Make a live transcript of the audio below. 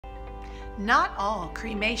Not all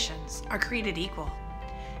cremations are created equal.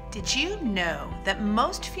 Did you know that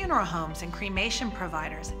most funeral homes and cremation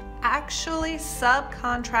providers actually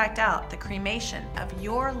subcontract out the cremation of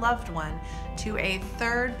your loved one to a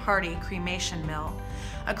third-party cremation mill?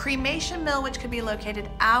 A cremation mill which could be located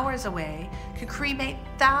hours away could cremate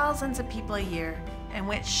thousands of people a year, and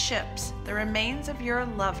which ships the remains of your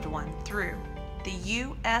loved one through the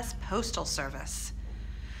U.S. Postal Service.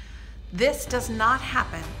 This does not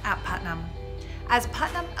happen at Putnam. As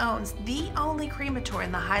Putnam owns the only crematory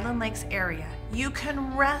in the Highland Lakes area, you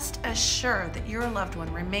can rest assured that your loved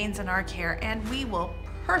one remains in our care, and we will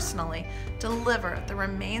personally deliver the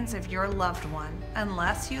remains of your loved one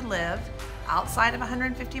unless you live outside of a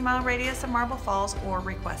 150-mile radius of Marble Falls or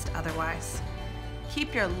request otherwise.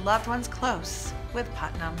 Keep your loved ones close with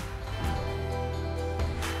Putnam.